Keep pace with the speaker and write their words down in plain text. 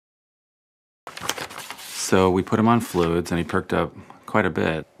So we put him on fluids and he perked up quite a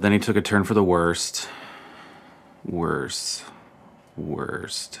bit. Then he took a turn for the worst. Worst.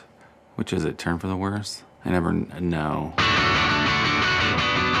 Which is it? Turn for the worst? I never know.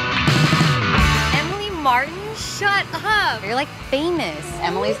 Martin, shut up. You're like famous.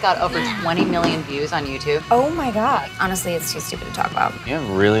 Emily's got over 20 million views on YouTube. Oh my God. Honestly, it's too stupid to talk about. You have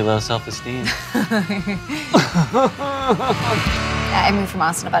really low self-esteem. I moved from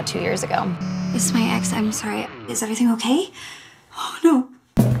Austin about 2 years ago. This is my ex. I'm sorry. Is everything okay? Oh, no.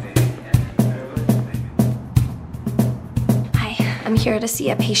 Hi, I'm here to see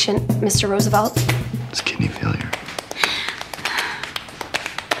a patient, Mr. Roosevelt. It's kidney failure.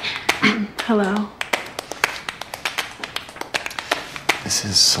 Hello. This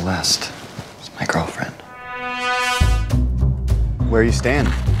is Celeste. It's my girlfriend. Where are you staying?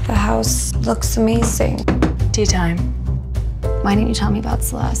 The house looks amazing. Tea time. Why didn't you tell me about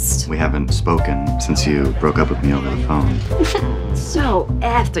Celeste? We haven't spoken since you broke up with me over the phone. So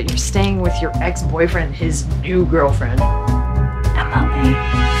F that you're staying with your ex-boyfriend and his new girlfriend. Emily.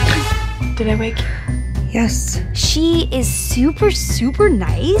 Did I wake you? Yes. She is super, super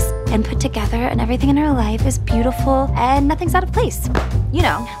nice and put together, and everything in her life is beautiful and nothing's out of place. You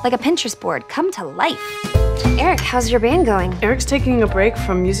know, like a Pinterest board come to life. Eric, how's your band going? Eric's taking a break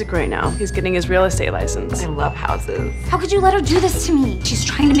from music right now. He's getting his real estate license. I love houses. How could you let her do this to me? She's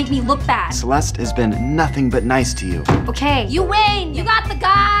trying to make me look bad. Celeste has been nothing but nice to you. Okay, you win. You got the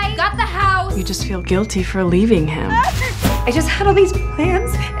guy, you got the house. You just feel guilty for leaving him. I just had all these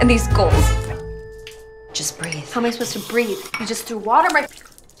plans and these goals. Just breathe. How am I supposed to breathe? You just threw water in my...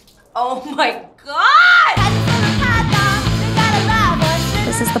 Oh my God!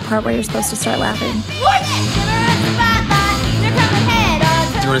 This is the part where you're supposed to start laughing. Do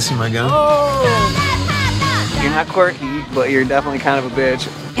you want to see my gun? Oh. You're not quirky, but you're definitely kind of a bitch.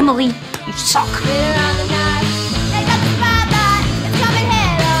 Emily, you suck.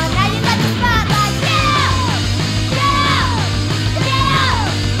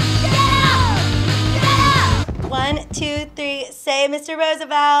 One, two, three, say Mr.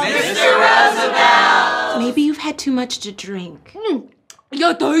 Roosevelt. Mr. Roosevelt! Maybe you've had too much to drink.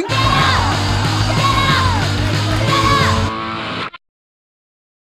 You think?